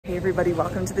everybody,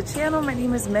 welcome to the channel. My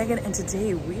name is Megan and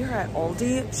today we are at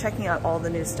Aldi checking out all the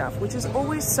new stuff, which is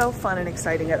always so fun and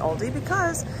exciting at Aldi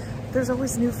because there's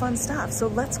always new fun stuff. So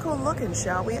let's go looking,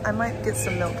 shall we? I might get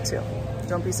some milk too.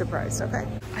 Don't be surprised, okay?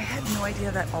 I had no idea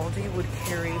that Aldi would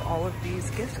carry all of these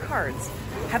gift cards.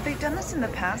 Have they done this in the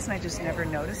past and I just never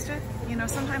noticed it? You know,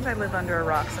 sometimes I live under a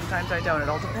rock, sometimes I don't, it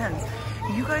all depends.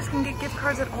 You guys can get gift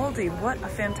cards at Aldi. What a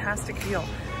fantastic deal.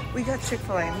 We got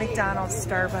Chick-fil-A, McDonald's,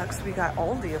 Starbucks, we got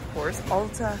Aldi, of course,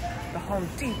 Ulta, the Home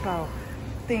Depot,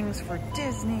 things for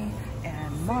Disney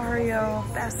and Mario,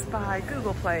 Best Buy,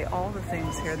 Google Play, all the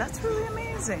things here. That's really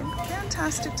amazing.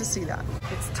 Fantastic to see that.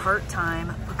 It's tart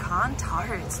time. Pecan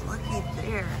tarts, looky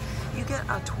there. You get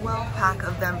a 12-pack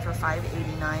of them for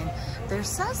 $5.89. There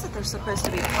says that they're supposed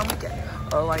to be pumpkin.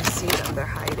 Oh, I see them. They're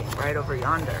hiding right over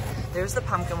yonder. There's the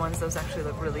pumpkin ones. Those actually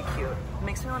look really cute.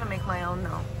 Makes me want to make my own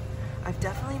though. I've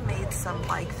definitely made some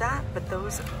like that, but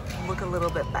those look a little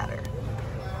bit better.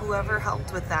 Whoever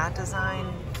helped with that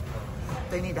design,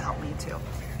 they need to help me too.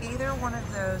 Either one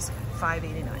of those,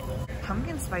 $5.89.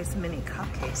 Pumpkin spice mini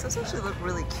cupcakes. Those actually look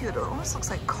really cute. It almost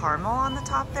looks like caramel on the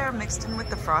top there mixed in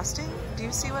with the frosting. Do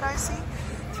you see what I see?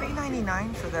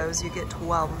 $3.99 for those. You get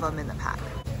 12 of them in the pack.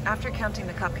 After counting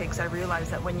the cupcakes, I realized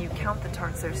that when you count the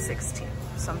tarts, there's 16.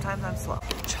 Sometimes I'm slow.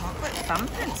 Chocolate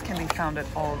thumbprints can be found at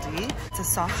Aldi. It's a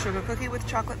soft sugar cookie with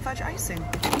chocolate fudge icing.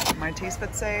 My taste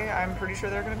buds say I'm pretty sure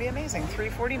they're gonna be amazing.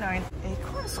 $3.49.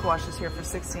 Acorn squash is here for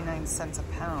 69 cents a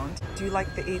pound. Do you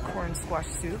like the acorn squash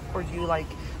soup or do you like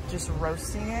just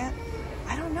roasting it?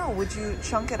 I don't know, would you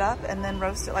chunk it up and then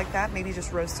roast it like that? Maybe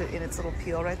just roast it in its little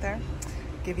peel right there?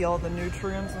 Give you all the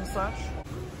nutrients and such.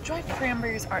 Dried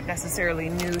cranberries aren't necessarily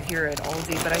new here at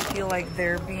Aldi, but I feel like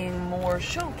they're being more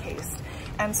showcased.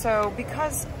 And so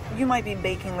because you might be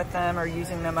baking with them or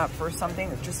using them up for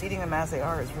something, just eating them as they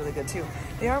are is really good too.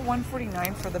 They are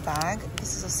 $1.49 for the bag.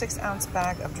 This is a 6-ounce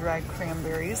bag of dried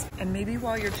cranberries. And maybe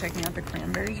while you're checking out the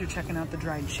cranberries, you're checking out the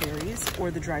dried cherries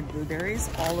or the dried blueberries,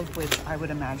 all of which I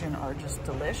would imagine are just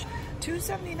delish.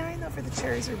 $2.79 though for the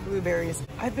cherries or blueberries.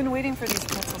 I've been waiting for these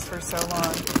pretzels for so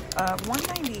long.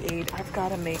 $1.98, I've got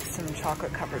to make some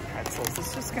chocolate covered pretzels.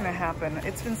 It's just gonna happen.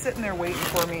 It's been sitting there waiting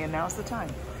for me and now's the time.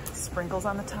 Sprinkles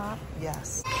on the top,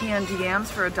 yes. Canned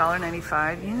yams for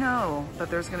 $1.95. You know that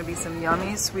there's gonna be some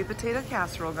yummy sweet potato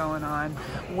casserole going on.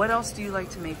 What else do you like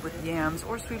to make with yams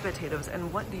or sweet potatoes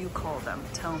and what do you call them?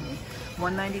 Tell me.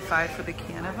 $1.95 for the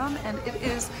can of them and it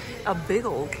is a big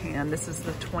old can. This is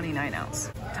the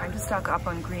 29-ounce. Time to stock up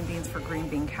on green beans for green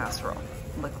bean casserole.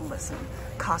 Like, listen,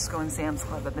 Costco and Sam's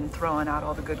Club have been throwing out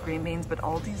all the good green beans, but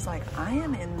Aldi's like, I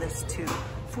am in this too.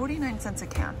 49 cents a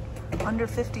can. Under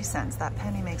 50 cents, that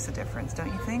penny makes a difference,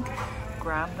 don't you think?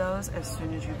 Grab those as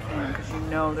soon as you can because you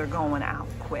know they're going out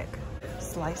quick.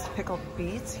 Sliced pickled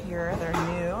beets here, they're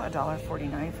new,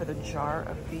 $1.49 for the jar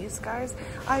of these guys.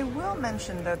 I will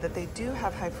mention though that they do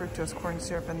have high fructose corn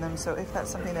syrup in them, so if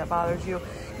that's something that bothers you,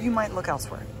 you might look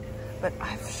elsewhere. But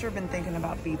I've sure been thinking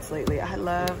about beets lately. I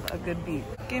love a good beet.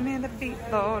 Give me the beet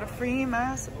for the free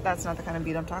mass. That's not the kind of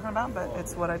beet I'm talking about, but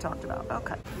it's what I talked about.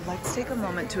 Okay. Let's take a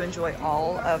moment to enjoy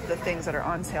all of the things that are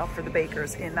on sale for the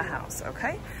bakers in the house,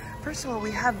 okay? First of all,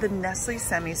 we have the Nestle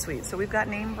Semi-Sweet. So we've got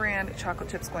name brand chocolate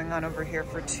chips going on over here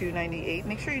for $2.98.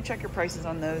 Make sure you check your prices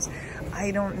on those. I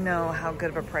don't know how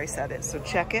good of a price that is, so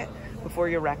check it before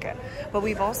you wreck it. But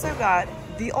we've also got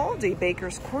the Aldi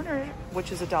Baker's Corner,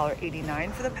 which is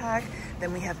 $1.89 for the pack.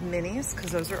 Then we have minis,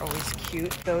 because those are always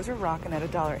cute. Those are rocking at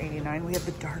 $1.89. We have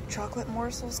the dark chocolate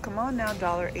morsels. Come on now,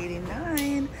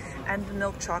 $1.89. And the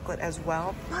milk chocolate as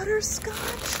well.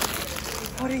 Butterscotch.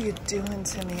 What are you doing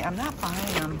to me? I'm not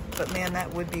buying them, but man,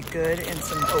 that would be good in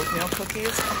some oatmeal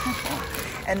cookies.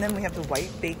 And then we have the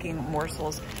white baking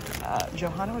morsels.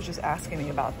 Johanna was just asking me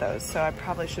about those, so I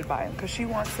probably should buy them because she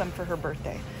wants them for her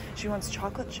birthday. She wants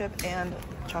chocolate chip and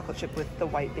chocolate chip with the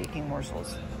white baking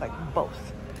morsels, like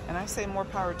both. And I say more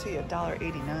power to you,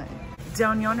 $1.89.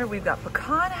 Down yonder, we've got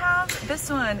pecan halves. This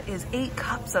one is 8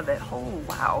 cups of it. Oh,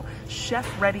 wow.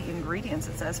 Chef-ready ingredients,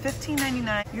 it says.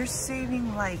 $15.99. You're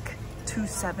saving like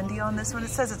 $2.70 on this one. It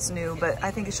says it's new, but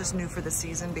I think it's just new for the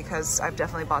season because I've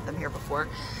definitely bought them here before.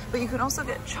 But you can also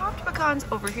get chopped pecans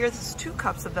over here. This is 2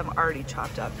 cups of them already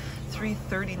chopped up,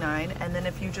 $3.39. And then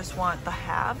if you just want the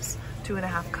halves,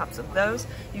 2.5 cups of those,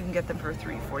 you can get them for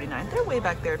 $3.49. They're way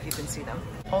back there if you can see them.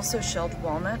 Also shelled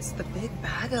walnuts, the big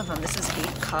bag of them. This is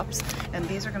 8 cups, and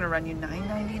these are gonna run you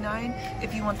 $9.99.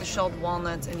 If you want the shelled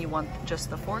walnuts and you want just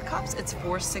the 4 cups, it's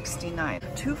 $4.69.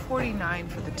 $2.49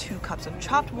 for the 2 cups of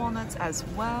chopped walnuts as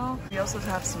well. We also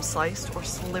have some sliced or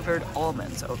slivered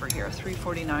almonds over here,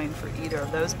 $3.49 for either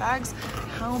of those bags.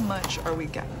 How much are we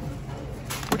getting?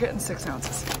 We're getting 6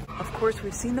 ounces. Of course,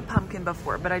 we've seen the pumpkin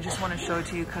before, but I just want to show it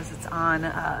to you because it's on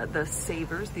the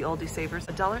Savers, the Aldi Savers.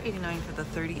 $1.89 for the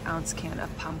 30-ounce can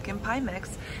of pumpkin pie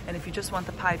mix. And if you just want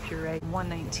the pie puree,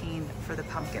 $1.19 for the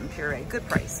pumpkin puree. Good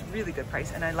price, really good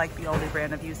price. And I like the Aldi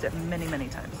brand. I've used it many, many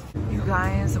times. You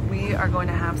guys, we are going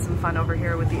to have some fun over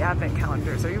here with the advent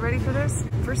calendars. Are you ready for this?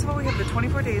 First of all, we have the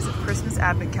 24 days of Christmas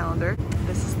advent calendar.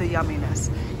 This is the yumminess.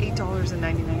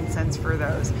 $8.99 for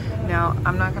those. Now,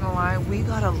 I'm not gonna lie, we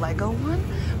got a Lego one,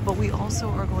 but we also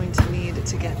are going to need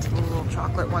to get to the little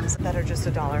chocolate ones that are just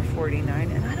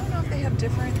 $1.49. And I don't know if they have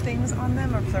different things on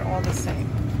them or if they're all the same.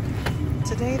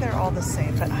 Today, they're all the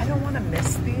same, but I don't wanna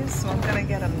miss these, so I'm gonna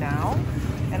get them now.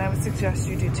 And I would suggest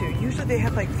you do too. Usually they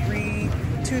have like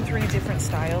two, three different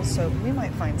styles, so we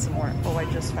might find some more. Oh, I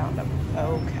just found them.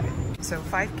 Okay. So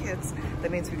 5 kids,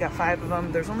 that means we got 5 of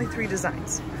them. There's only 3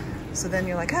 designs. So then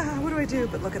you're like, what do I do?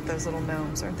 But look at those little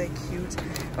gnomes, aren't they cute?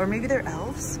 Or maybe they're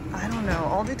elves? I don't know.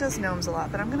 Aldi does gnomes a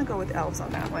lot, but I'm gonna go with elves on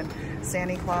that one.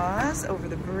 Santa Claus over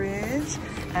the bridge,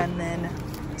 and then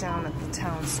down at the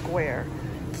town square.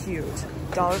 Cute.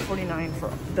 $1.49 for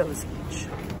those each.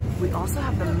 We also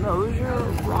have the Mosher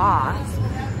Roth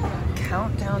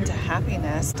Countdown to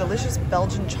Happiness, delicious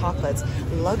Belgian chocolates,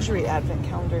 luxury advent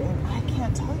calendar, and I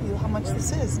can't tell you how much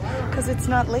this is because it's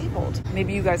not labeled.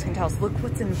 Maybe you guys can tell us. Look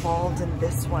what's involved in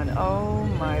this one. Oh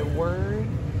my word.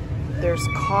 There's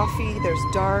coffee, there's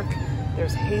dark,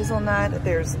 there's hazelnut,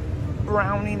 there's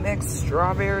brownie mix,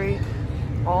 strawberry,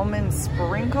 almond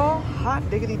sprinkle, hot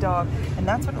diggity dog, and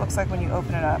that's what it looks like when you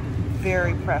open it up.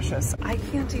 Very precious. I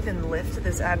can't even lift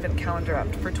this advent calendar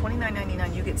up. For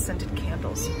 $29.99, you get scented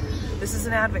candles. This is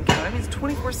an advent calendar. That means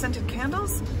 24 scented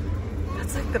candles?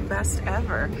 That's like the best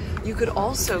ever. You could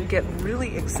also get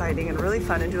really exciting and really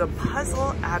fun and do a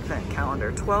puzzle advent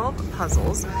calendar, 12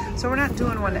 puzzles. So we're not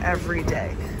doing one every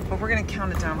day, but we're gonna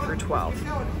count it down for 12.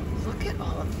 Look at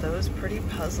all of those pretty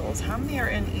puzzles. How many are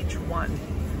in each one?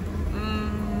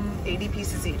 80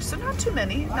 pieces each. So not too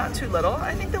many, not too little.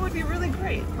 I think that would be really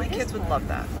great. My kids would love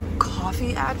that.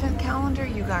 Coffee advent calendar,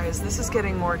 you guys, this is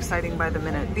getting more exciting by the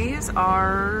minute. These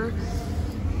are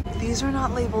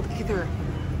not labeled either.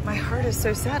 My heart is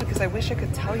so sad because I wish I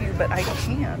could tell you, but I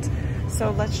can't. So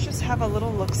let's just have a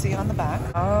little look-see on the back.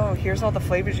 Oh, here's all the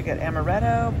flavors you get.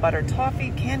 Amaretto, butter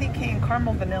toffee, candy cane,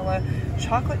 caramel vanilla,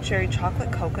 chocolate cherry,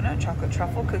 chocolate coconut, chocolate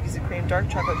truffle, cookies and cream, dark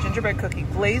chocolate, gingerbread cookie,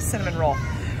 glazed cinnamon roll.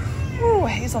 Ooh,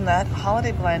 hazelnut,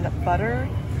 holiday blend, butter,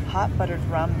 hot buttered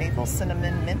rum, maple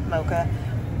cinnamon, mint mocha,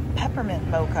 peppermint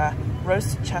mocha,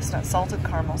 roasted chestnut, salted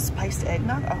caramel, spiced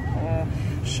eggnog, oh,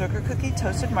 sugar cookie,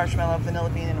 toasted marshmallow,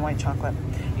 vanilla bean, and white chocolate.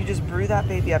 You just brew that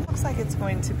baby up. Looks like it's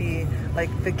going to be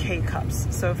like the K-Cups.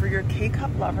 So for your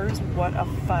K-Cup lovers, what a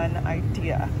fun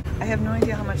idea. I have no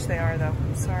idea how much they are though,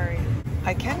 I'm sorry.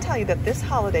 I can tell you that this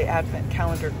holiday advent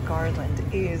calendar garland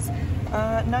is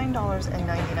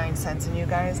 $9.99, and you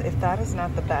guys, if that is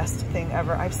not the best thing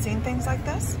ever, I've seen things like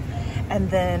this, and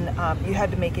then you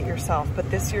had to make it yourself, but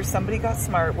this year somebody got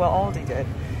smart, well Aldi did,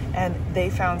 and they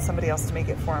found somebody else to make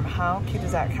it for them. How cute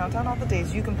is that? Count down all the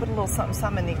days. You can put a little something,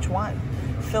 something in each one.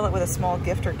 Fill it with a small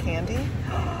gift or candy.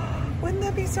 Wouldn't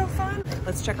that be so fun?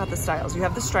 Let's check out the styles. You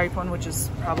have the striped one, which is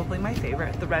probably my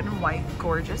favorite. The red and white,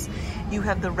 gorgeous. You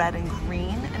have the red and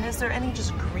green, and is there any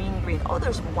just green? Oh,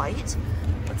 there's white.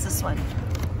 What's this one?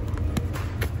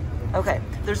 Okay,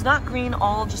 there's not green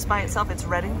all just by itself. It's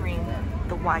red and green,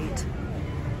 the white,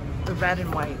 the red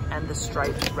and white, and the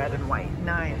striped red and white,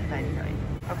 $9.99.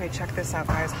 Okay, check this out,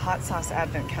 guys. Hot sauce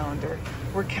advent calendar.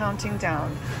 We're counting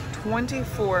down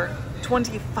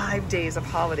 25 days of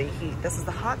holiday heat. This is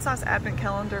the hot sauce advent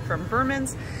calendar from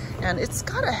Berman's, and it's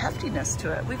got a heftiness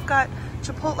to it. We've got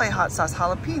chipotle hot sauce,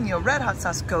 jalapeno, red hot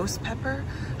sauce, ghost pepper,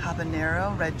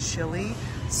 habanero, red chili,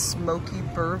 smoky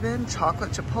bourbon,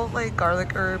 chocolate chipotle,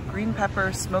 garlic herb, green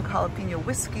pepper, smoked jalapeno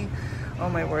whiskey. Oh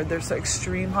my word, there's so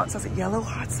extreme hot sauce. Yellow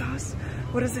hot sauce?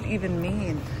 What does it even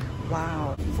mean?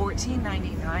 Wow.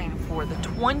 $14.99 for the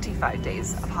 25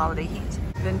 days of holiday heat.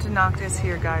 Venta Noctis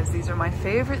here, guys. These are my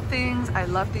favorite things. I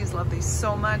love these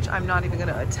so much. I'm not even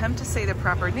gonna attempt to say the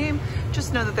proper name.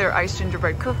 Just know that they're iced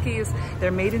gingerbread cookies.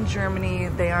 They're made in Germany.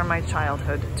 They are my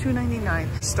childhood.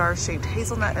 $2.99. Star-shaped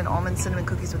hazelnut and almond cinnamon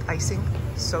cookies with icing.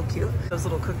 So cute. Those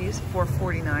little cookies,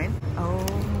 $4.49. Oh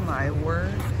my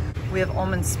word. We have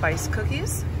almond spice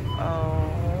cookies.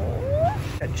 Oh.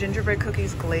 Gingerbread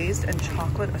cookies glazed and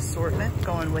chocolate assortment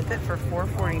going with it for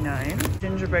 $4.49.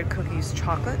 Gingerbread cookies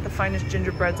chocolate, the finest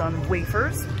gingerbreads on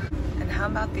wafers. And how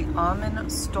about the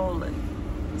almond stollen?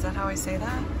 Is that how I say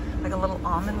that? Like a little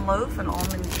almond loaf, an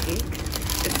almond cake.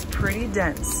 It's pretty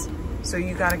dense. So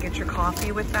you gotta get your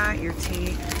coffee with that, your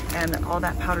tea, and all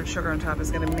that powdered sugar on top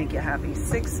is gonna make you happy.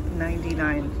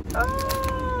 $6.99.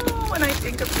 Oh, when I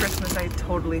think of Christmas, I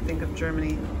totally think of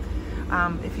Germany.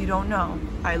 If you don't know,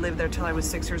 I lived there till I was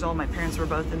 6 years old. My parents were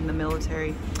both in the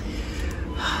military.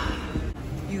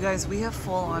 You guys, we have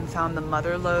full on found the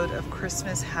mother lode of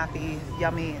Christmas happy,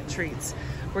 yummy treats.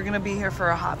 We're gonna be here for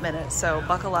a hot minute, so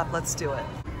buckle up, let's do it.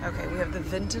 Okay, we have the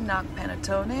Vintanac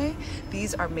Panettone.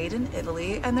 These are made in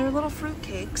Italy and they're little fruit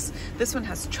cakes. This one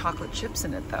has chocolate chips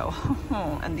in it though.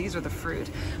 And these are the fruit.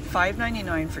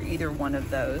 $5.99 for either one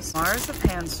of those.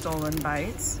 Marzipan Stollen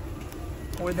Bites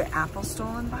or the apple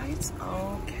Stollen Bites.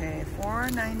 Okay,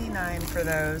 $4.99 for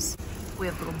those. We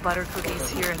have little butter cookies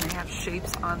here and they have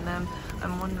shapes on them.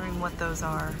 I'm wondering what those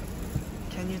are.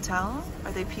 Can you tell?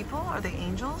 Are they people? Are they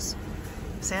angels?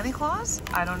 Santa Claus?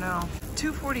 I don't know.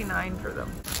 $2.49 for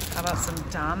them. How about some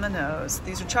Dominoes?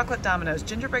 These are chocolate Dominoes.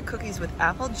 Gingerbread cookies with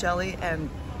apple jelly and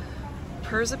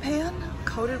persipan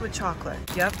coated with chocolate.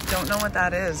 Yep, don't know what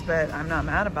that is, but I'm not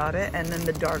mad about it. And then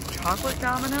the dark chocolate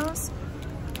Dominoes.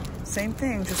 Same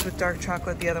thing, just with dark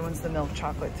chocolate. The other one's the milk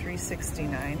chocolate,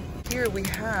 $3.69. Here we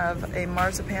have a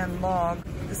marzipan log.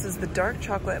 This is the dark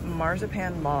chocolate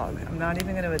marzipan log. I'm not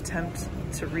even going to attempt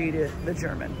to read it, the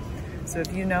German. So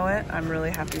if you know it, I'm really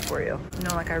happy for you.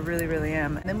 No, like I really, really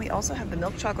am. And then we also have the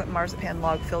milk chocolate marzipan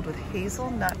log filled with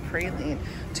hazelnut praline.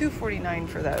 $2.49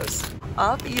 for those.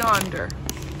 Up yonder,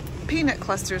 peanut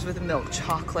clusters with milk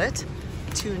chocolate.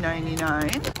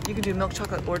 $2.99. You can do milk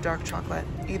chocolate or dark chocolate.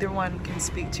 Either one can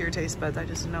speak to your taste buds, I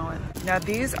just know it. Now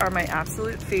these are my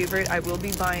absolute favorite. I will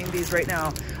be buying these right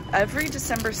now. Every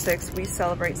December 6th, we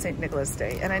celebrate St. Nicholas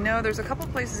Day. And I know there's a couple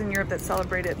places in Europe that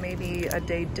celebrate it maybe a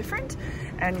day different,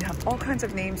 and you have all kinds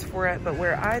of names for it, but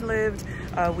where I lived,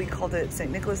 we called it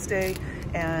St. Nicholas Day,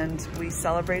 and we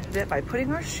celebrated it by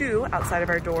putting our shoe outside of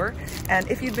our door. And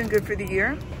if you'd been good for the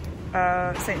year,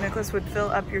 St. Nicholas would fill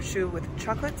up your shoe with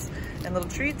chocolates and little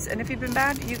treats, and if you've been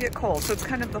bad, you get coal. So it's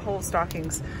kind of the whole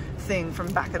stockings thing from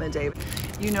back in the day.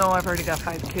 You know, I've already got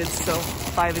 5 kids, so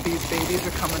 5 of these babies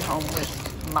are coming home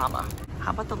with mama.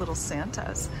 How about the little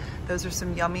Santas? Those are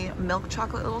some yummy milk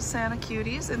chocolate little Santa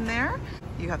cuties in there.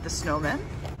 You have the snowmen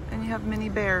and you have mini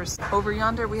bears. Over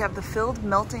yonder, we have the filled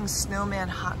melting snowman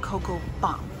hot cocoa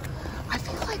bomb. I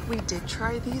feel like we did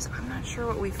try these. I'm not sure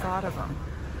what we thought of them.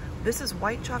 This is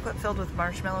white chocolate filled with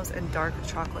marshmallows and dark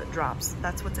chocolate drops.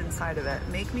 That's what's inside of it.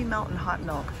 Make me melt in hot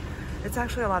milk. It's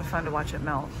actually a lot of fun to watch it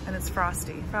melt. And it's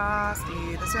Frosty.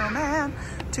 Frosty the Snowman,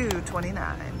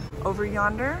 $2.29. Over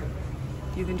yonder,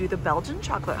 you can do the Belgian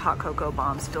chocolate hot cocoa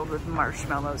bombs filled with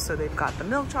marshmallows. So they've got the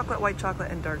milk chocolate, white chocolate,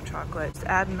 and dark chocolate. Just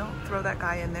add milk, throw that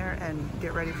guy in there, and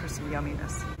get ready for some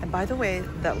yumminess. And by the way,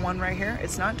 that one right here,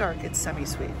 it's not dark, it's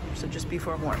semi-sweet. So just be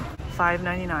forewarned.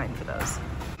 $5.99 for those.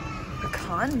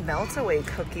 Pecan melt-away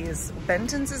cookies.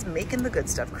 Benton's is making the good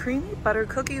stuff. Creamy butter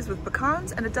cookies with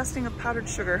pecans and a dusting of powdered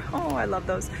sugar. Oh, I love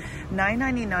those.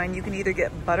 $9.99. You can either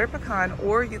get butter pecan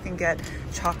or you can get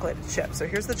chocolate chip. So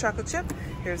here's the chocolate chip.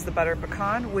 Here's the butter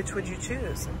pecan. Which would you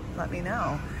choose? Let me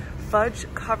know.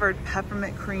 Fudge covered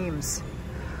peppermint creams.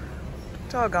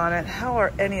 Doggone it, how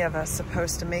are any of us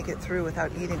supposed to make it through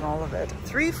without eating all of it?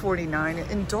 $3.49.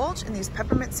 Indulge in these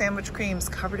peppermint sandwich creams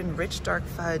covered in rich dark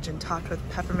fudge and topped with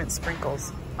peppermint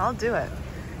sprinkles. I'll do it.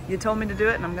 You told me to do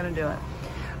it and I'm gonna do it.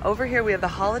 Over here we have the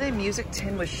holiday music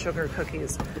tin with sugar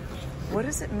cookies. What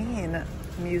does it mean,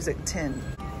 music tin?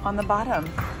 On the bottom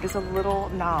is a little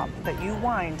knob that you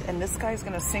wind and this guy's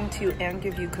gonna sing to you and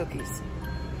give you cookies.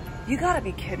 You gotta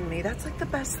be kidding me, that's like the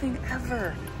best thing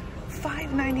ever.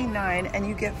 $5.99 and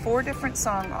you get 4 different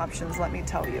song options, let me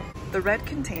tell you. The red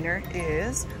container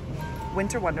is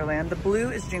Winter Wonderland, the blue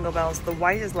is Jingle Bells, the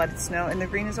white is Let It Snow, and the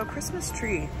green is Oh Christmas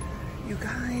Tree. You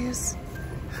guys,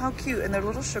 how cute. And they're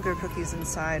little sugar cookies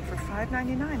inside for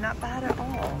 $5.99, not bad at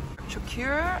all.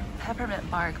 Chocure Peppermint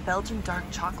Bark Belgian Dark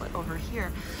Chocolate over here.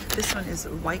 This one is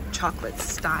white chocolate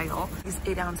style. These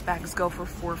 8-ounce bags go for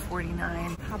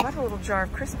 $4.49. How about a little jar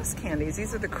of Christmas candies?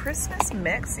 These are the Christmas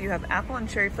mix. You have apple and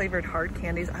cherry flavored hard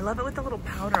candies. I love it with the little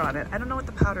powder on it. I don't know what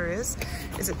the powder is.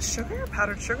 Is it sugar?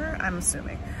 Powdered sugar? I'm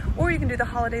assuming. Or you can do the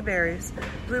holiday berries.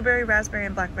 Blueberry, raspberry,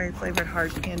 and blackberry flavored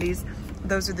hard candies.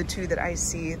 Those are the 2 that I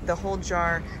see. The whole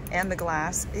jar and the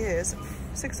glass is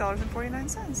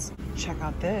 $6.49. Check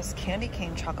out this candy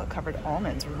cane chocolate covered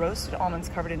almonds. Roasted almonds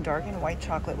covered in dark and white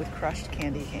chocolate with crushed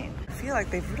candy cane. I feel like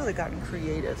they've really gotten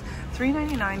creative.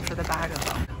 $3.99 for the bag of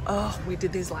them. Oh, we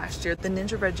did these last year. The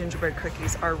Ninja Bread gingerbread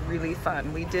cookies are really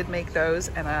fun. We did make those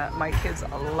and my kids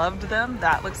loved them.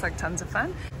 That looks like tons of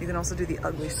fun. You can also do the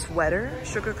ugly sweater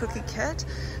sugar cookie kit.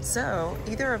 So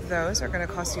either of those are gonna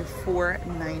cost you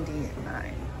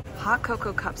 $4.99. Hot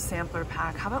cocoa cup sampler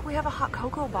pack. How about we have a hot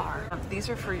cocoa bar?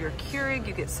 These are for your Keurig.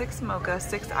 You get 6 mocha,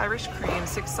 6 Irish cream,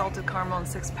 6 salted caramel, and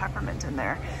 6 peppermint in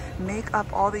there. Make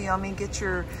up all the yummy. Get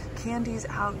your candies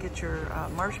out, get your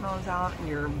marshmallows out, and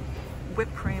your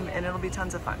whipped cream, and it'll be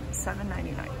tons of fun.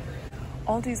 $7.99.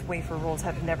 Aldi's wafer rolls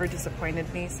have never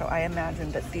disappointed me, so I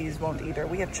imagine that these won't either.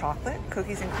 We have chocolate,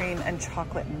 cookies and cream, and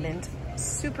chocolate mint.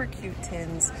 Super cute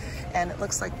tins, and it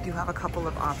looks like you have a couple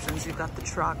of options. You've got the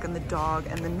truck and the dog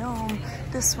and the gnome.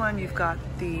 This one, you've got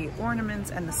the ornaments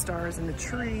and the stars and the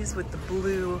trees with the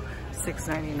blue.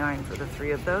 $6.99 for the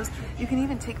 3 of those. You can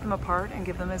even take them apart and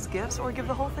give them as gifts, or give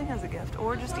the whole thing as a gift,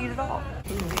 or just eat it all.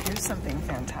 Ooh, here's something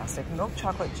fantastic. Milk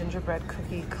chocolate gingerbread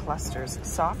cookie clusters.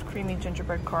 Soft, creamy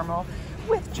gingerbread caramel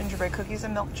with gingerbread cookies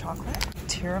and milk chocolate.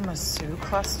 Tiramisu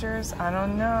clusters. I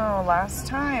don't know. Last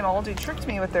time, Aldi tricked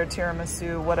me with their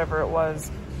tiramisu, whatever it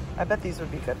was. I bet these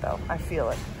would be good though. I feel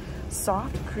it.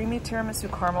 Soft, creamy tiramisu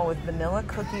caramel with vanilla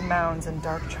cookie mounds and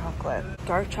dark chocolate.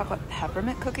 Dark chocolate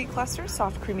peppermint cookie clusters.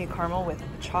 Soft, creamy caramel with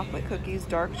chocolate cookies,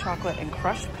 dark chocolate, and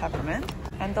crushed peppermint.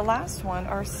 And the last one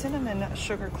are cinnamon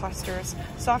sugar clusters.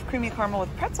 Soft, creamy caramel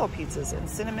with pretzel pizzas and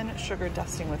cinnamon sugar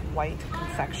dusting with white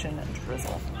confection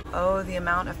drizzle. Oh, the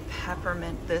amount of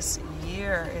peppermint this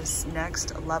year is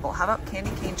next level. How about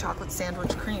candy cane chocolate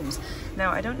sandwich creams?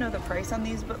 Now, I don't know the price on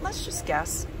these, but let's just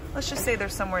guess. Let's just say they're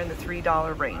somewhere in the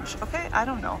 $3 range, okay? I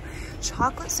don't know.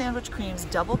 Chocolate sandwich creams,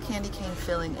 double candy cane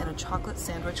filling, and a chocolate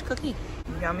sandwich cookie.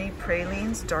 Yummy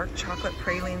pralines, dark chocolate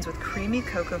pralines with creamy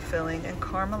cocoa filling and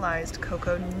caramelized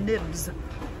cocoa nibs.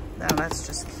 Now that's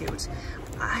just cute.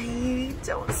 I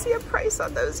don't see a price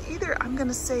on those either. I'm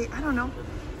gonna say, I don't know,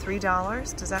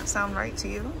 $3. Does that sound right to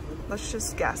you? Let's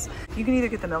just guess. You can either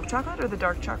get the milk chocolate or the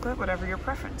dark chocolate, whatever your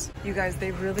preference. You guys,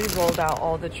 they really rolled out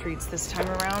all the treats this time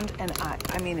around, and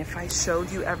I mean, if I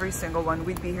showed you every single one,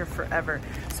 we'd be here forever.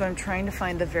 So I'm trying to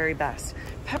find the very best.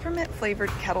 Peppermint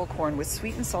flavored kettle corn with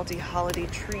sweet and salty holiday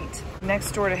treat.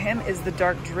 Next door to him is the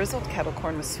dark drizzled kettle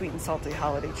corn with sweet and salty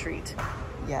holiday treat.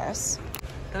 Yes.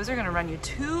 Those are gonna run you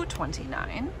 $2.29.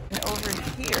 And over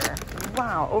here,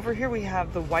 wow, over here we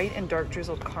have the white and dark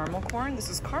drizzled caramel corn. This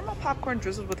is caramel popcorn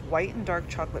drizzled with white and dark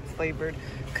chocolate flavored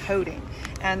coating.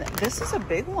 And this is a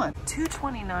big one,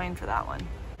 $2.29 for that one.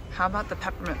 How about the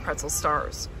peppermint pretzel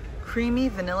stars? Creamy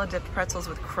vanilla dipped pretzels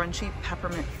with crunchy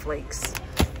peppermint flakes.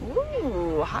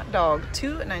 Ooh, hot dog,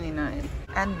 $2.99.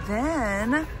 And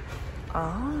then,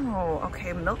 oh,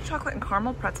 okay, milk chocolate and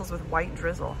caramel pretzels with white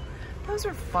drizzle. Those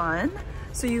are fun.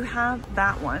 So you have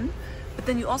that one, but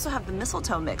then you also have the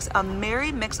mistletoe mix, a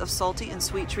merry mix of salty and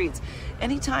sweet treats.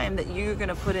 Anytime that you're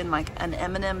gonna put in like an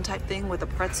M&M type thing with a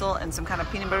pretzel and some kind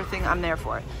of peanut butter thing, I'm there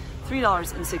for it.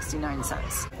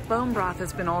 $3.69. Bone broth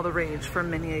has been all the rage for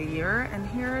many a year, and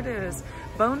here it is.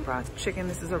 Bone broth chicken.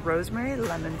 This is a rosemary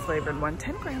lemon flavored one.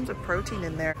 10 grams of protein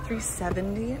in there,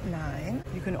 $3.79.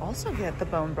 You can also get the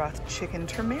bone broth chicken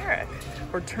turmeric,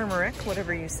 or turmeric,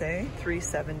 whatever you say,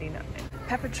 $3.79.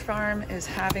 Pepperidge Farm is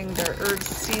having their herb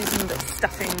seasoned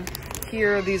stuffing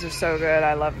here. These are so good.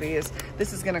 I love these.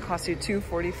 This is gonna cost you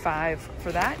 $2.45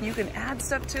 for that. You can add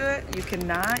stuff to it. You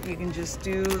cannot. You can just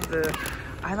do the,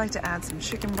 I like to add some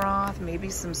chicken broth, maybe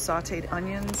some sauteed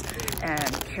onions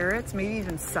and carrots, maybe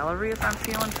even celery if I'm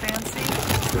feeling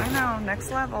fancy. I know,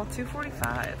 next level,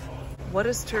 $2.45. What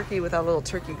is turkey without a little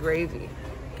turkey gravy?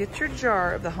 Get your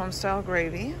jar of the homestyle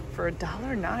gravy for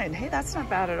 $1.09. Hey, that's not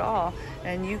bad at all.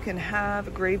 And you can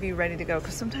have gravy ready to go.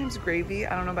 Because sometimes gravy,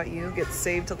 I don't know about you, gets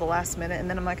saved till the last minute. And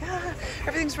then I'm like,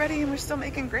 everything's ready and we're still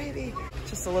making gravy.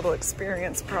 Just a little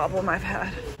experience problem I've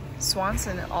had.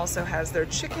 Swanson also has their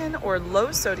chicken or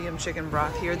low sodium chicken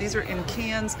broth here. These are in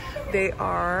cans. They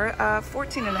are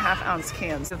 14.5-ounce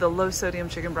cans. The low sodium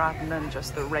chicken broth, and then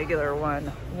just the regular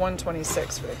one,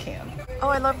 $1.26 for the can. Oh,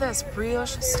 I love this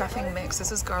brioche stuffing mix.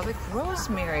 This is garlic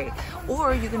rosemary,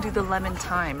 or you can do the lemon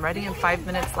thyme, ready in 5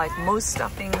 minutes like most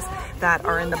stuffings that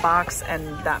are in the box, and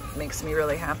that makes me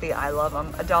really happy. I love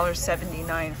them.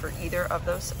 $1.79 for either of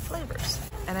those flavors.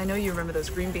 And I know you remember those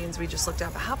green beans we just looked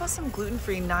at, but how about some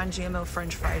gluten-free, non-GMO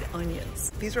French fried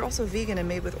onions? These are also vegan and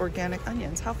made with organic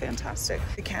onions. How fantastic.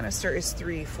 The canister is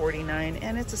 $3.49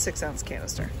 and it's a 6-ounce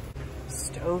canister.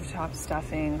 Stovetop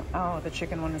stuffing. Oh, the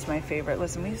chicken one is my favorite.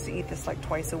 Listen, we used to eat this like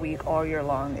twice a week all year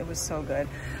long. It was so good.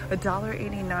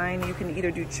 $1.89. You can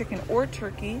either do chicken or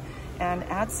turkey and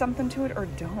add something to it or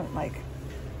don't. Like,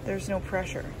 there's no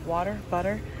pressure. Water,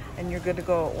 butter, and you're good to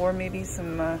go. Or maybe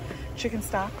some chicken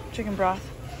stock, chicken broth.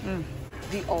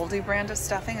 The ALDI brand of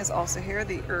stuffing is also here.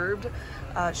 The herbed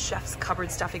chef's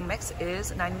cupboard stuffing mix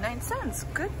is 99 cents.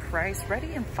 Good price,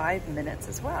 ready in 5 minutes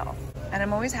as well. And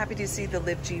I'm always happy to see the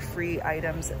Live G free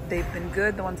items. They've been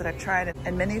good, the ones that I've tried.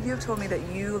 And many of you have told me that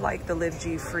you like the Live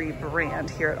G free brand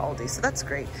here at ALDI, so that's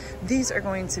great. These are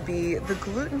going to be the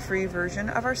gluten-free version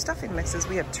of our stuffing mixes.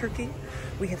 We have turkey,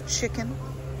 we have chicken,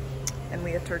 and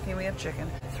we have turkey and we have chicken.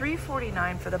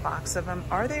 $3.49 for the box of them.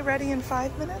 Are they ready in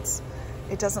 5 minutes?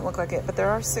 It doesn't look like it, but there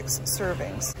are 6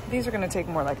 servings. These are gonna take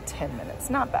more like 10 minutes,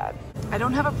 not bad. I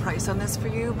don't have a price on this for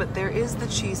you, but there is the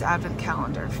cheese advent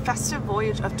calendar. Festive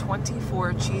voyage of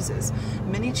 24 cheeses.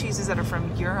 Mini cheeses that are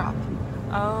from Europe.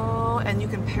 Oh, and you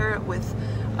can pair it with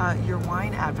your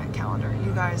wine advent calendar.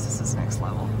 You guys, this is next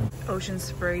level. Ocean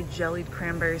Spray jellied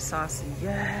cranberry sauce.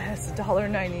 Yes,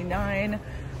 $1.99.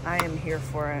 I am here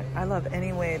for it. I love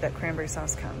any way that cranberry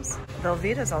sauce comes.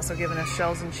 Velveeta's also given us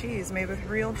shells and cheese made with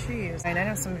real cheese. And I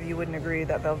know some of you wouldn't agree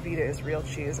that Velveeta is real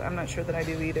cheese. I'm not sure that I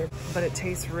do either, but it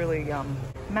tastes really yum.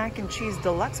 Mac and Cheese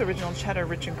Deluxe Original Cheddar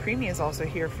Rich and Creamy is also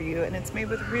here for you, and it's made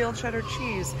with real cheddar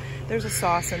cheese. There's a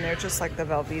sauce in there just like the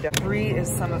Velveeta. Brie is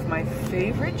some of my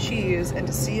favorite cheese, and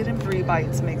to see it in Brie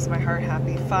bites makes my heart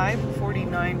happy.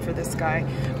 $5.49 for this guy.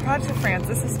 Product of France,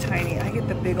 this is tiny. I get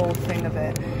the big old thing of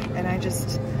it, and I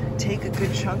just take a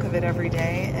good chunk of it every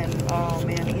day, and oh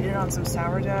man, eat it on some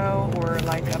sourdough or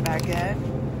like a baguette.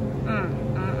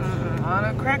 On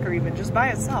a cracker even, just by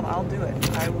itself, I'll do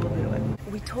it. I will do it.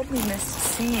 We totally missed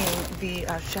seeing the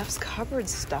chef's cupboard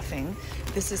stuffing.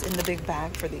 This is in the big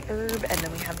bag for the herb, and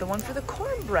then we have the one for the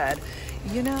cornbread.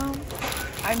 You know,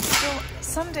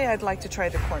 someday I'd like to try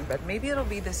the cornbread. Maybe it'll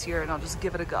be this year and I'll just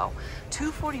give it a go.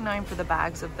 $2.49 for the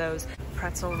bags of those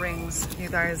pretzel rings. You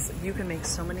guys, you can make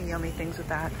so many yummy things with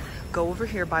that. Go over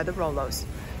here by the Rolos.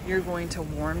 You're going to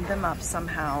warm them up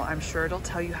somehow. I'm sure it'll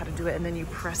tell you how to do it, and then you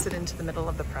press it into the middle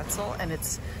of the pretzel, and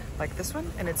it's like this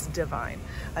one, and it's divine.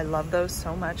 I love those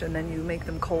so much. And then you make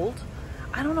them cold.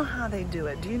 I don't know how they do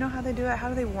it. Do you know how they do it? How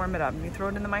do they warm it up? You throw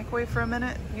it in the microwave for a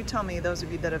minute? You tell me, those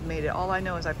of you that have made it. All I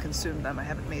know is I've consumed them. I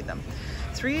haven't made them.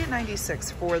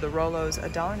 $3.96 for the Rolos,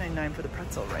 $1.99 for the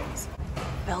pretzel rings.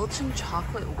 Belgian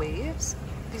chocolate waves?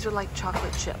 These are like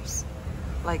chocolate chips,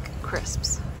 like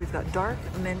crisps. We've got dark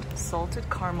mint, salted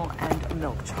caramel, and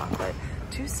milk chocolate.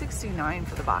 $2.69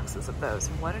 for the boxes of those.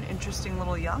 What an interesting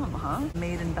little yum, huh?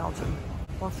 Made in Belgium.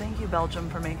 Well, thank you, Belgium,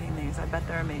 for making these. I bet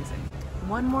they're amazing.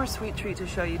 One more sweet treat to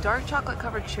show you. Dark chocolate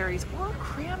covered cherries or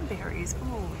cranberries.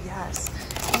 Oh, yes.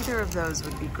 Either of those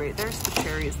would be great. There's the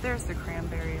cherries, there's the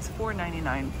cranberries.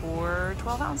 $4.99 for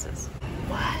 12 ounces.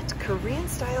 What? Korean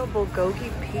style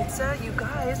bulgogi pizza? You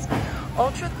guys,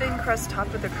 ultra thin crust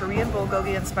topped with a Korean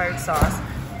bulgogi inspired sauce,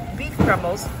 beef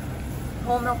crumbles,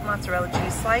 whole milk mozzarella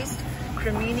cheese, sliced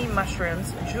cremini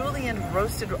mushrooms, julienne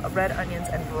roasted red onions,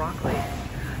 and broccoli.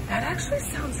 That actually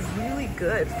sounds really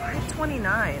good.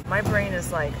 $5.29. My brain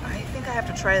is like, I think I have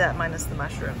to try that minus the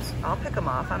mushrooms. I'll pick them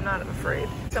off, I'm not afraid.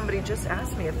 Somebody just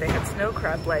asked me if they had snow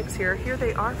crab legs here. Here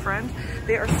they are, friend.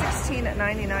 They are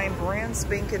 $16.99, brand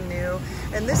spanking new.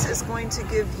 And this is going to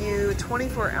give you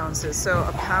 24 ounces, so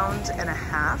 1.5 pounds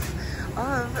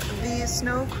of the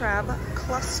snow crab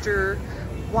cluster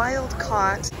wild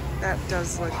caught. That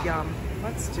does look yum.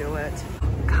 Let's do it.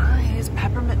 Guys,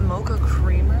 peppermint mocha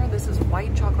creamer. This is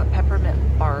white chocolate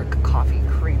peppermint bark coffee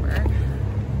creamer.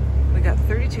 We got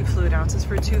 32 fluid ounces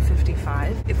for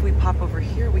 $2.55. If we pop over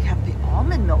here, we have the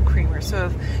almond milk creamer. So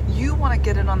if you want to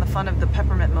get in on the fun of the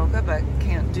peppermint mocha but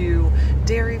can't do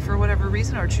dairy for whatever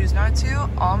reason or choose not to,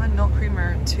 almond milk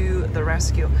creamer to the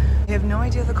rescue. I have no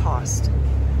idea the cost.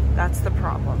 That's the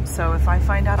problem. So if I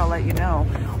find out, I'll let you know.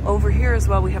 Over here as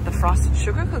well, we have the frosted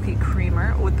sugar cookie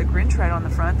creamer with the Grinch right on the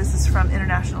front. This is from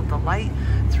International Delight,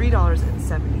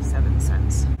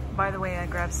 $3.77. By the way, I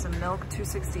grabbed some milk,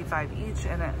 $2.65 each,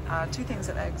 and 2 things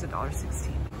of eggs,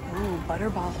 $1.16. Ooh,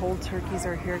 Butterball whole turkeys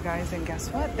are here, guys, and guess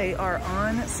what? They are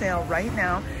on sale right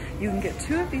now. You can get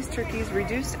 2 of these turkeys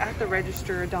reduced at the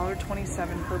register,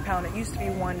 $1.27 per pound. It used to be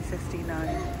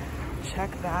 $1.59.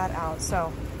 Check that out.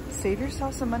 So save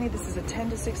yourself some money. This is a 10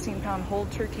 to 16 pound whole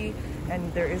turkey,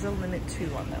 and there is a limit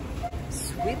too on them.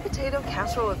 Sweet potato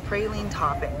casserole with praline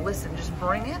topping. Listen, just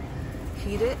bring it,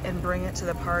 heat it, and bring it to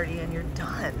the party, and you're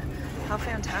done. How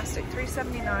fantastic.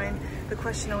 $3.79. The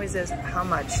question always is, how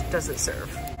much does it serve?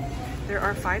 There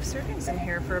are 5 servings in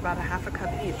here for about 1/2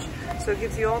 cup each. So it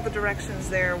gives you all the directions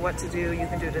there, what to do. You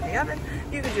can do it in the oven,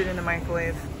 you can do it in the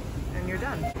microwave, and you're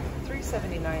done.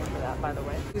 $3.79 for that, by the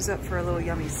way. Use up for a little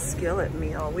yummy skillet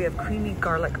meal. We have creamy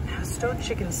garlic pesto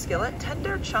chicken skillet,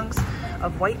 tender chunks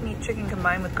of white meat chicken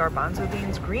combined with garbanzo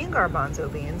beans, green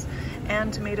garbanzo beans,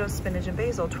 and tomatoes, spinach, and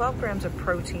basil. 12 grams of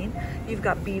protein. You've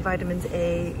got B vitamins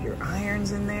A, your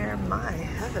iron's in there. My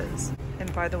heavens.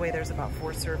 And by the way, there's about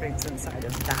 4 servings inside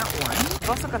of that one. We've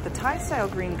also got the Thai-style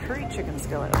green curry chicken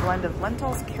skillet, a blend of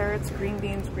lentils, carrots, green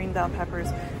beans, green bell peppers,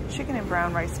 chicken and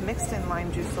brown rice mixed in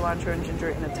lime juice, cilantro, and ginger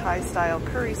in a Thai-style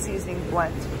curry seasoning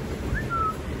blend.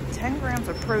 10 grams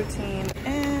of protein,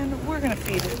 and we're gonna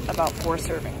feed it about 4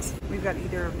 servings. We've got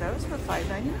either of those for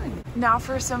 $5.99. Now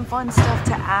for some fun stuff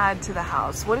to add to the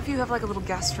house. What if you have like a little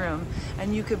guest room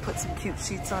and you could put some cute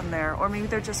sheets on there, or maybe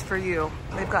they're just for you.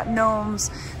 They've got gnomes,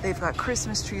 they've got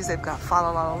Christmas trees, they've got fa la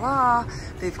la la la,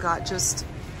 they've got just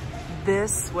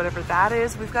this, whatever that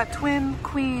is. We've got twin,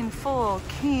 queen, full,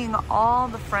 king, all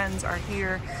the friends are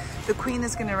here. The queen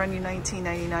is gonna run you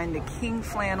 $19.99. The king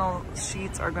flannel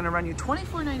sheets are gonna run you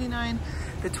 $24.99.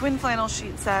 The twin flannel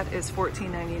sheet set is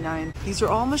 $14.99. These are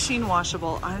all machine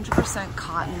washable, 100%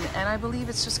 cotton, and I believe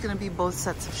it's just gonna be both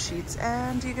sets of sheets.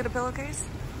 And do you get a pillowcase?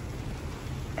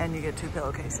 And you get 2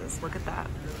 pillowcases. Look at that.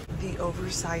 The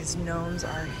oversized gnomes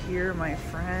are here, my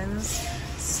friends.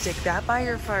 Stick that by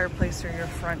your fireplace or your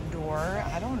front door.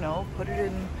 I don't know, put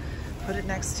it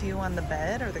next to you on the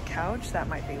bed or the couch. That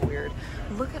might be weird.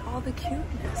 Look at all the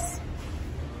cuteness.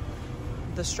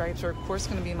 The stripes are of course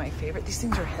gonna be my favorite. These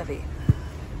things are heavy.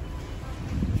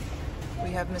 We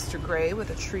have Mr. Gray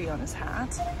with a tree on his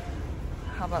hat.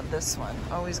 How about this one?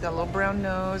 Oh, he's got a little brown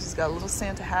nose. He's got a little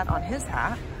Santa hat on his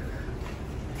hat.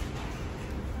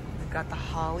 We've got the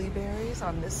holly berries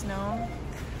on this gnome.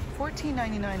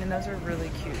 $14.99, and those are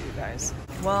really cute, you guys.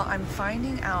 Well, I'm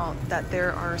finding out that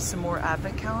there are some more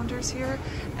advent calendars here,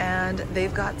 and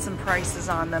they've got some prices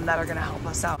on them that are gonna help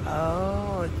us out.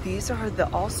 Oh, these are the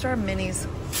All-Star Minis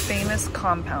famous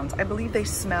compounds. I believe they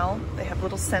smell, they have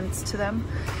little scents to them,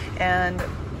 and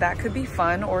that could be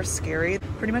fun or scary.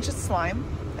 Pretty much it's slime,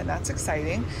 and that's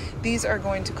exciting. These are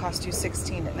going to cost you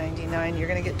 $16.99. You're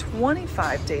gonna get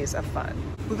 25 days of fun.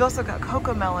 We've also got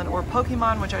Cocomelon or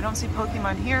Pokemon, which I don't see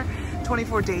Pokemon here.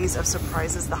 24 days of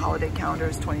surprises. The holiday calendar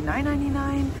is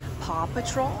 $29.99. Paw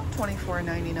Patrol,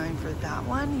 $24.99 for that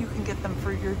one. You can get them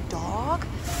for your dog,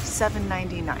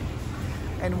 $7.99.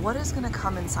 And what is gonna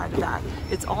come inside of that?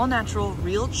 It's all natural,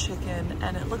 real chicken,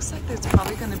 and it looks like there's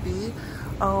probably gonna be,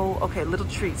 oh, okay, little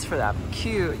treats for them.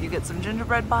 Cute. You get some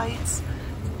gingerbread bites,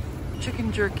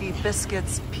 chicken jerky,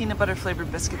 biscuits, peanut butter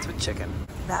flavored biscuits with chicken.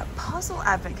 That puzzle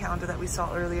advent calendar that we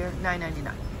saw earlier,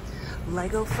 $9.99.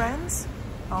 Lego Friends,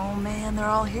 oh man, they're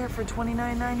all here for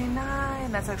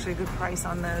 $29.99. That's actually a good price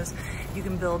on those. You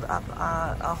can build up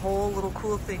a whole little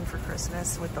cool thing for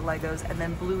Christmas with the Legos, and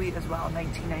then Bluey as well,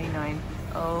 $19.99.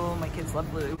 Oh, my kids love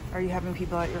Bluey. Are you having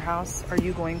people at your house? Are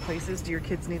you going places? Do your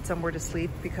kids need somewhere to sleep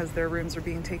because their rooms are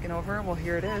being taken over? Well,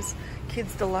 here it is.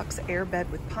 Kids Deluxe Air Bed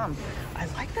with Pump. I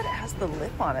like that it has the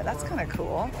lip on it. That's kind of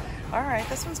cool. All right,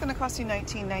 this one's gonna cost you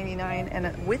 $19.99,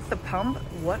 and with the pump,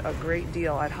 what a great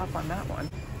deal. I'd hop on that one.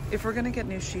 If we're gonna get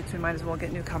new sheets, we might as well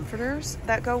get new comforters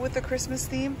that go with the Christmas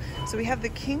theme. So we have the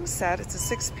king set, it's a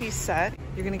 6-piece set.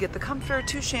 You're gonna get the comforter,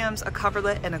 2 shams, a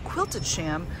coverlet, and a quilted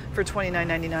sham for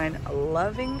 $29.99.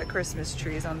 Loving the Christmas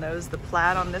trees on those. The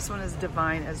plaid on this one is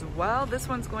divine as well. This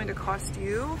one's going to cost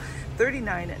you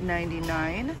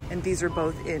 $39.99. And these are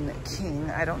both in king.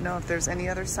 I don't know if there's any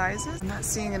other sizes. I'm not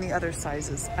seeing any other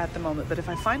sizes at the moment, but if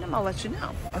I find them, I'll let you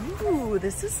know. Ooh,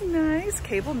 this is nice.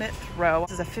 Cable knit throw.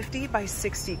 This is a 50 by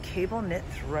 60 cable knit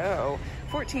throw.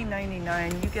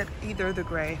 $14.99. You get either the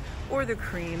gray or the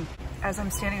cream. As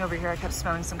I'm standing over here, I kept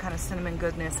smelling some kind of cinnamon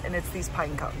goodness, and it's these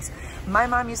pine cones. My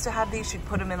mom used to have these. She'd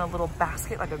put them in a little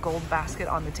basket, like a gold basket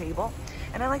on the table.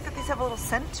 And I like that these have a little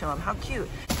scent to them. How cute.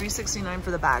 $3.69 for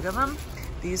the bag of them.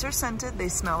 These are scented. They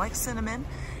smell like cinnamon,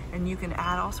 and you can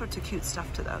add all sorts of cute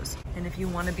stuff to those. And if you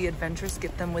want to be adventurous,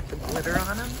 get them with the glitter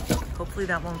on them. Hopefully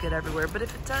that won't get everywhere, but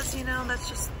if it does, you know, that's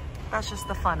just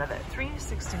the fun of it.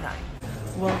 $3.69.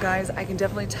 Well guys, I can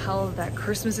definitely tell that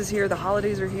Christmas is here, the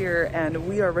holidays are here, and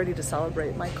we are ready to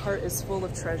celebrate. My cart is full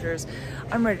of treasures.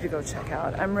 I'm ready to go check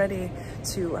out. I'm ready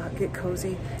to get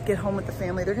cozy, get home with the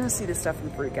family. They're gonna see this stuff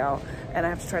and freak out, and I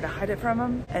have to try to hide it from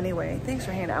them. Anyway, thanks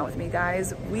for hanging out with me,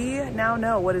 guys. We now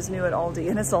know what is new at Aldi,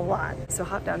 and it's a lot. So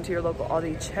hop down to your local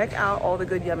Aldi, check out all the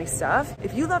good yummy stuff.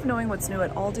 If you love knowing what's new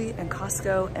at Aldi and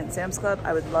Costco and Sam's Club,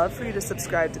 I would love for you to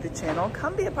subscribe to the channel.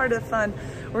 Come be a part of the fun.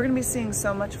 We're gonna be seeing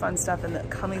so much fun stuff in the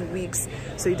coming weeks,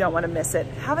 so you don't want to miss it.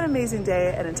 Have an amazing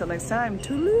day, and until next time,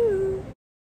 toodaloo!